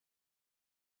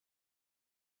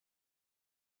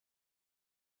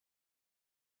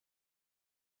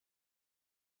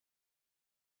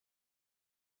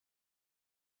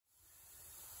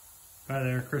Hi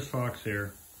there, Chris Fox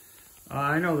here.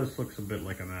 I know this looks a bit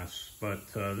like a mess, but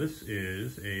this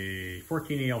is a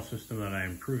 14-EL system that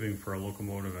I'm improving for a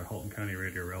locomotive at Halton County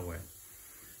Radial Railway.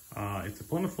 It's a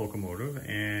Plymouth locomotive,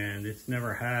 and it's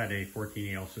never had a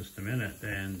 14-EL system in it.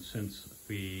 And since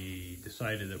we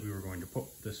decided that we were going to put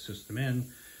this system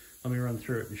in, let me run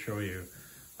through it and show you.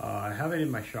 I have it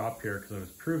in my shop here because I was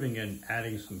proving and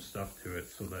adding some stuff to it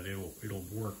so that it'll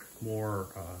work more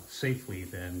safely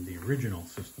than the original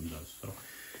system does. So,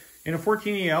 in a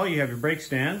 14-EL, you have your brake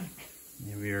stand,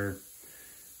 you have your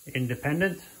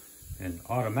independent and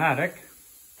automatic,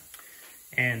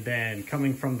 and then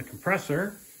coming from the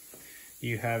compressor,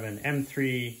 you have an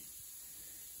M3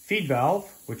 feed valve,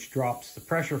 which drops the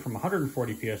pressure from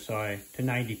 140 psi to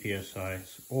 90 psi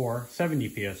or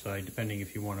 70 psi, depending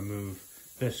if you want to move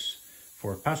this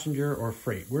for passenger or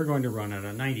freight. We're going to run at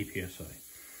a 90 psi.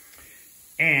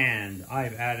 And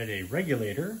I've added a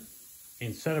regulator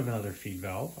instead of another feed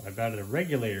valve. I've added a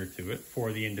regulator to it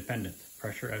for the independent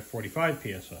pressure at 45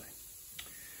 psi.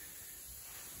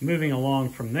 Moving along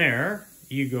from there,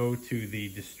 you go to the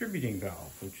distributing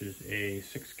valve, which is a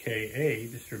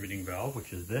 6KA distributing valve,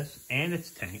 which is this, and its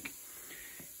tank.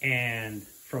 And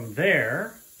from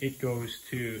there, it goes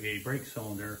to a brake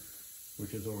cylinder,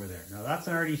 which is over there. Now that's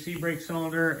an RDC brake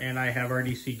cylinder, and I have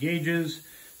RDC gauges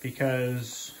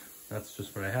because that's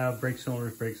just what I have. Brake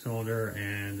cylinder,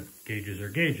 and gauges are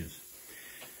gauges.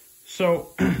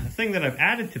 So the thing that I've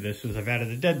added to this is I've added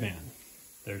a Deadman.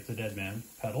 There's the Deadman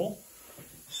pedal,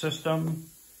 system,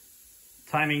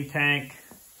 timing tank,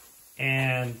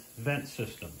 and vent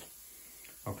system.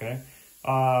 Okay.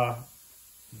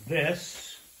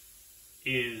 This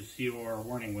is your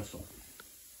warning whistle.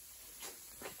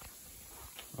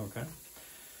 Okay.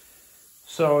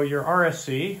 So your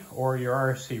RSC or your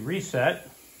RSC reset,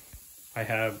 I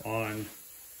have on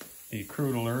the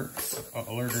crude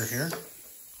alerter here.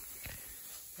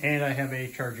 And I have a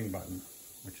charging button,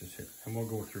 which is here. And we'll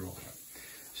go through all that.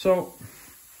 So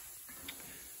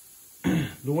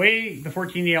the way the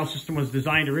 14-EL system was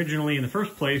designed originally in the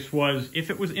first place was if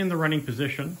it was in the running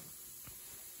position,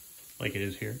 like it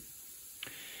is here,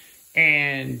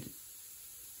 and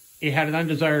it had an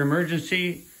undesired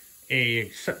emergency,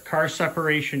 a car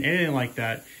separation, anything like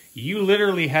that, you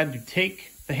literally had to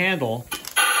take the handle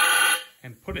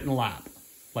and put it in lap,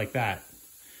 like that,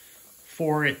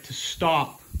 for it to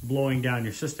stop blowing down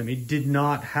your system. It did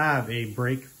not have a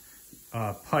brake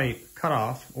pipe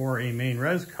cutoff or a main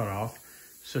res cutoff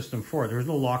system for it. There was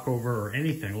no lockover or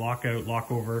anything, lockout,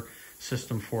 lockover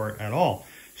system for it at all.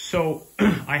 So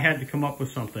I had to come up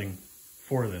with something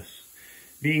for this.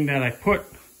 Being that I put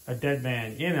a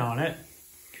Deadman in on it,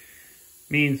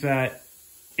 means that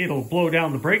it'll blow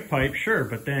down the brake pipe, sure,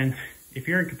 but then if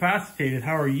you're incapacitated,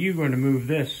 how are you going to move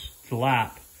this to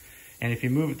lap? And if you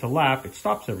move it to lap, it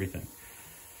stops everything.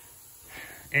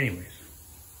 Anyways,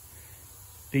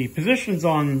 the positions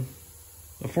on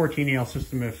the 14-EL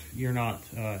system, if you're not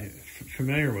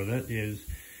familiar with it, is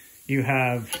you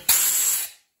have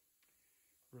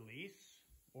release,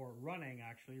 or running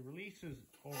actually. Release is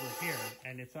over here,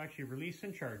 and it's actually release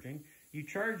and charging. You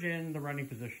charge in the running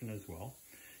position as well.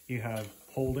 You have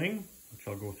holding, which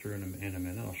I'll go through in a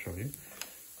minute, I'll show you.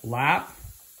 Lap,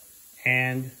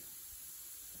 and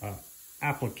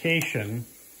application,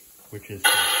 which is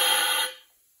here.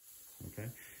 Okay.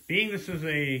 Being this is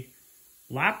a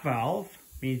lap valve,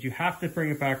 means you have to bring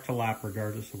it back to lap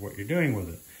regardless of what you're doing with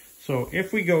it. So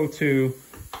if we go to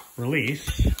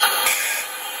release, you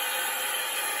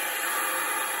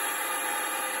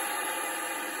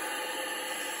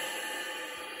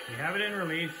have it in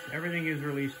release, everything is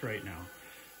released right now.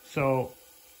 So,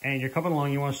 and you're coming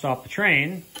along, you want to stop the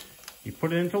train, you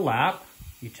put it into lap,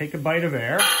 you take a bite of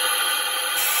air,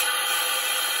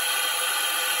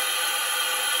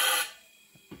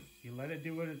 you let it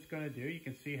do what it's going to do. You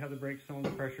can see how the brake cylinder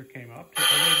pressure came up. Take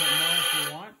a little bit more if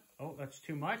you want. Oh, that's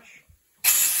too much. You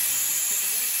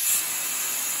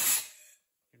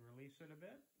can release it a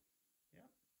bit. Yeah.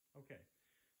 Okay.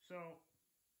 So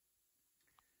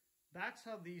that's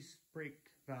how these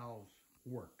brake valves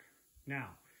work.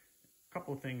 Now, a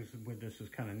couple of things with this is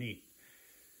kind of neat.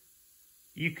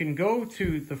 You can go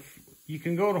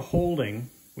to holding,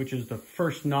 which is the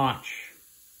first notch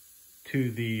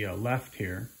to the left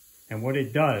here, and what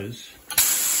it does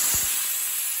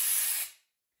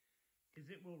is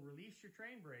it will release your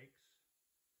train brakes,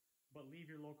 but leave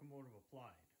your locomotive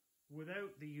applied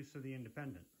without the use of the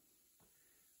independent.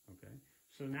 Okay,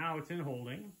 so now it's in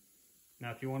holding.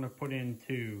 Now, if you want to put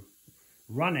into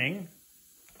running,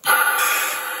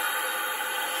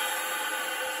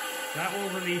 that will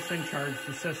release and charge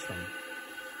the system.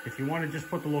 If you want to just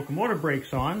put the locomotive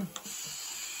brakes on,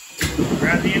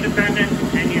 grab the independent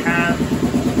and you have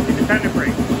independent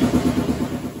brakes.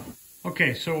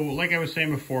 Okay, so like I was saying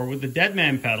before, with the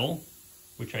Deadman pedal,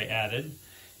 which I added,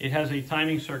 it has a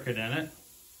timing circuit in it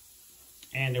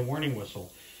and a warning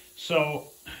whistle. So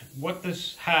what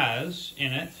this has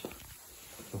in it,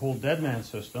 the whole Deadman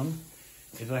system,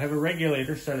 is I have a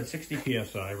regulator set at 60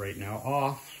 psi right now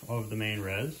off of the main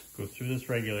res. Goes through this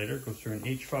regulator, goes through an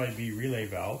H5B relay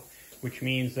valve, which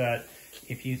means that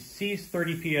if it sees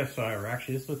 30 psi, or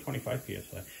actually this is a 25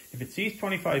 psi, if it sees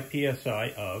 25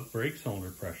 psi of brake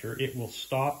cylinder pressure, it will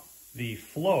stop the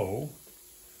flow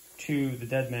to the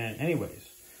Deadman anyways.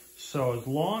 So as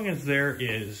long as there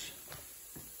is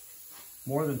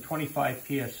more than 25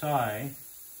 psi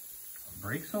of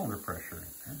brake cylinder pressure in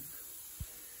there,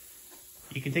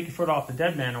 you can take your foot off the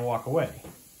Deadman and walk away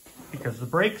because the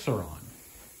brakes are on.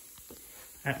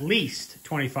 At least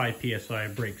 25 psi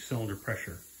of brake cylinder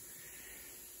pressure.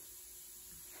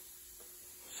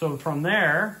 So from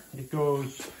there, it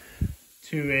goes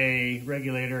to a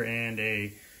regulator and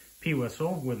a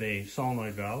P-whistle with a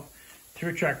solenoid valve,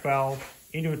 through a check valve,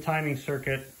 into a timing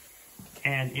circuit,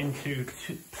 and into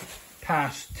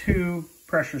past two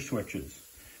pressure switches.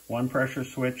 One pressure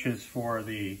switch is for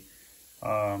the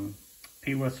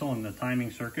P-whistle and the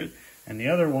timing circuit, and the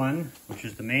other one, which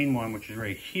is the main one, which is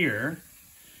right here,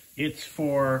 it's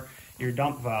for your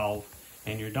dump valve,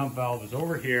 and your dump valve is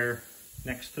over here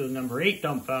next to the number 8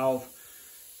 dump valve,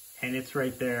 and it's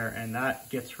right there, and that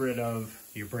gets rid of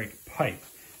your brake pipe.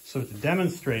 So to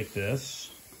demonstrate this,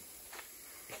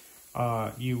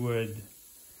 you would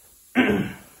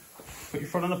put your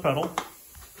foot on the pedal,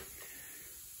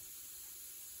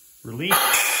 release,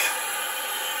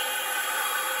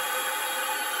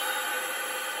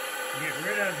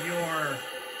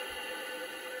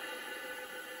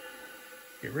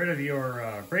 get rid of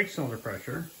your brake cylinder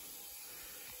pressure,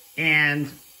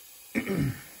 and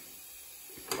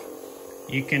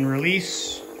you can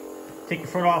release, take your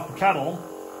foot off the pedal,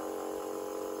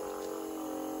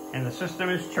 and the system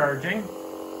is charging.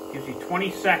 Gives you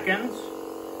 20 seconds,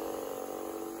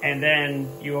 and then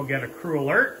you will get a crew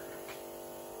alert.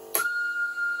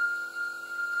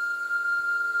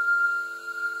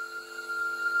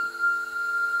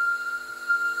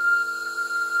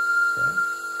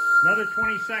 Another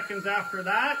 20 seconds after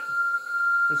that,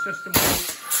 the system will...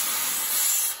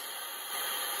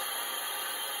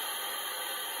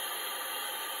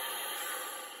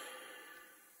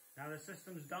 Now the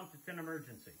system's dumped, it's an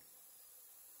emergency.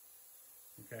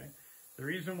 Okay? The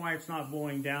reason why it's not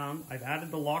blowing down, I've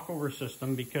added the lockover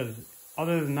system because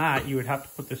other than that, you would have to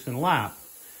put this in lap.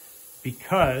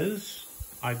 Because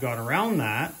I've got around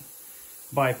that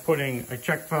by putting a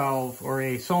check valve or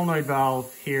a solenoid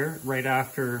valve here right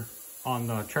after on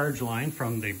the charge line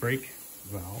from the brake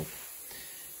valve,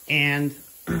 and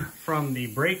from the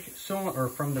brake cylinder, or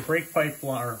from the brake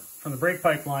pipeline, or from the brake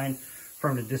pipeline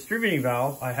from the distributing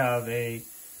valve, I have a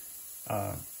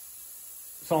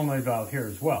solenoid valve here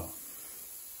as well.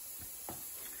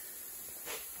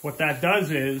 What that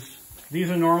does is these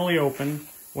are normally open.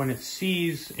 When it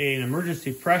sees an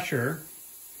emergency pressure,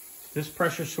 this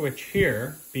pressure switch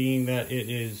here, being that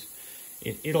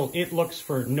it looks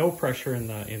for no pressure in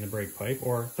the brake pipe,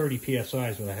 or 30 psi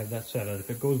is what I have that set at.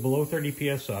 If it goes below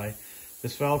 30 psi,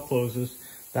 this valve closes,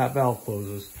 that valve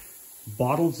closes,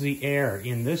 bottles the air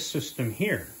in this system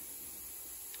here.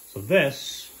 So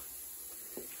this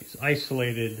is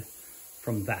isolated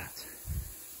from that.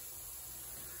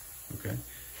 Okay.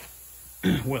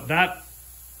 What that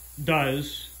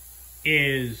does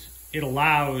is it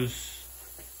allows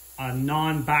a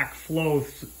non-backflow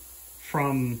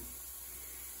from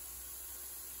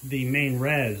the main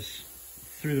res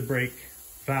through the brake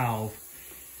valve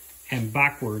and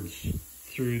backwards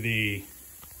through the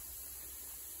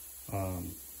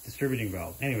distributing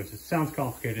valve. Anyways, it sounds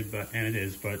complicated, and it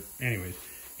is, but anyways,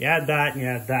 you add that and you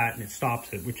add that and it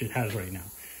stops it, which it has right now.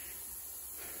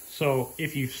 So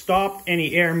if you've stopped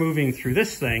any air moving through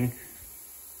this thing,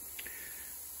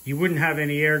 you wouldn't have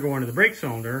any air going to the brake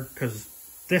cylinder because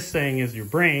this thing is your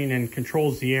brain and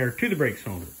controls the air to the brake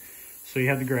cylinder. So you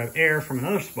have to grab air from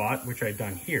another spot, which I've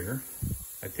done here.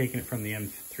 I've taken it from the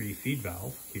M3 feed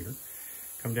valve here,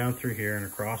 come down through here and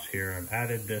across here. I've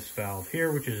added this valve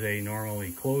here, which is a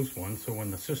normally closed one. So when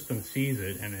the system sees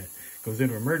it and it goes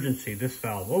into emergency, this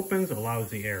valve opens, allows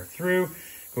the air through,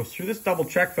 goes through this double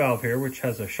check valve here, which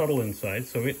has a shuttle inside.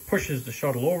 So it pushes the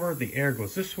shuttle over, the air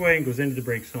goes this way and goes into the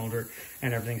brake cylinder,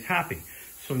 and everything's happy.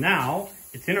 So now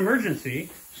it's in emergency,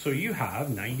 so you have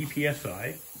 90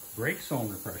 psi brake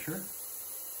cylinder pressure,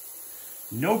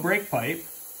 no brake pipe,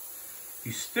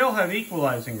 you still have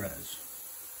equalizing res.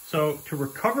 So to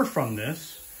recover from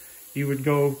this, you would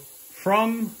go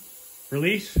from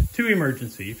release to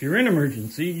emergency. If you're in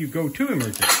emergency, you go to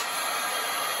emergency.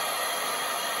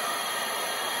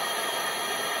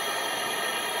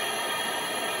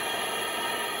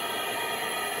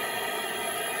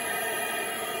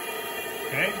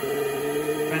 Okay,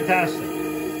 fantastic.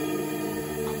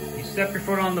 You step your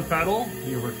foot on the pedal,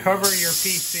 you recover your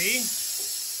PC.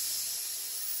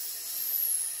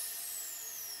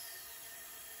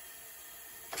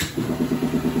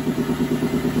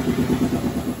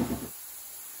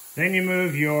 Then you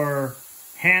move your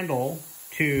handle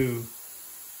to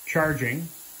charging.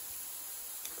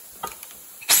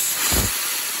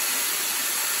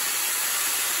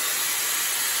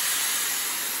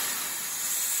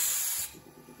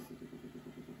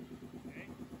 Okay.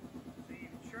 So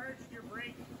you've charged your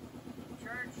brake,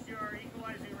 charged your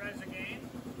equalizing res again,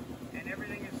 and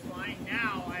everything is fine.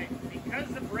 Now, because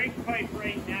the brake pipe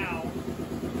right now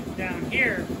down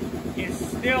here is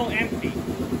still empty.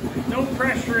 No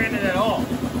pressure in it at all.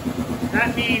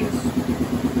 That means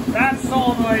that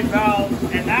solenoid valve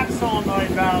and that solenoid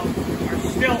valve are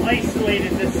still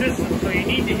isolated in the system, so you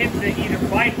need to hit the either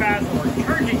bypass or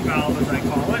charging valve, as I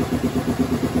call it.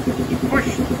 You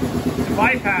push to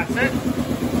bypass it.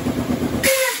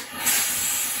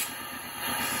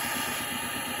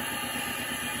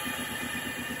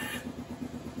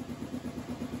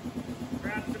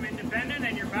 Grab some independent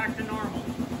and you're back to normal.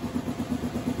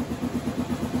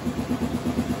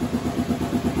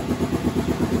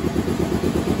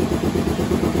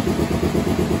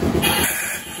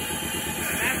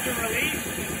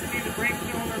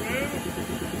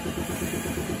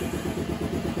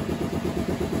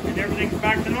 Everything's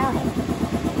back to normal.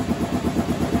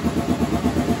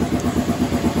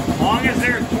 As long as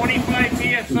there's 25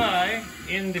 psi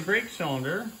in the brake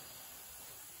cylinder,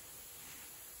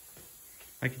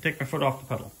 I can take my foot off the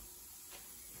pedal.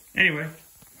 Anyway,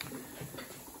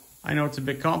 I know it's a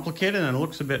bit complicated and it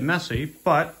looks a bit messy,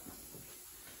 but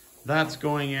that's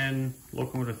going in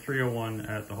Locomotive 301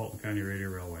 at the Halton County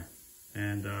Radial Railway.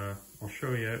 And I'll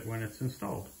show you when it's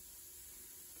installed.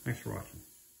 Thanks for watching.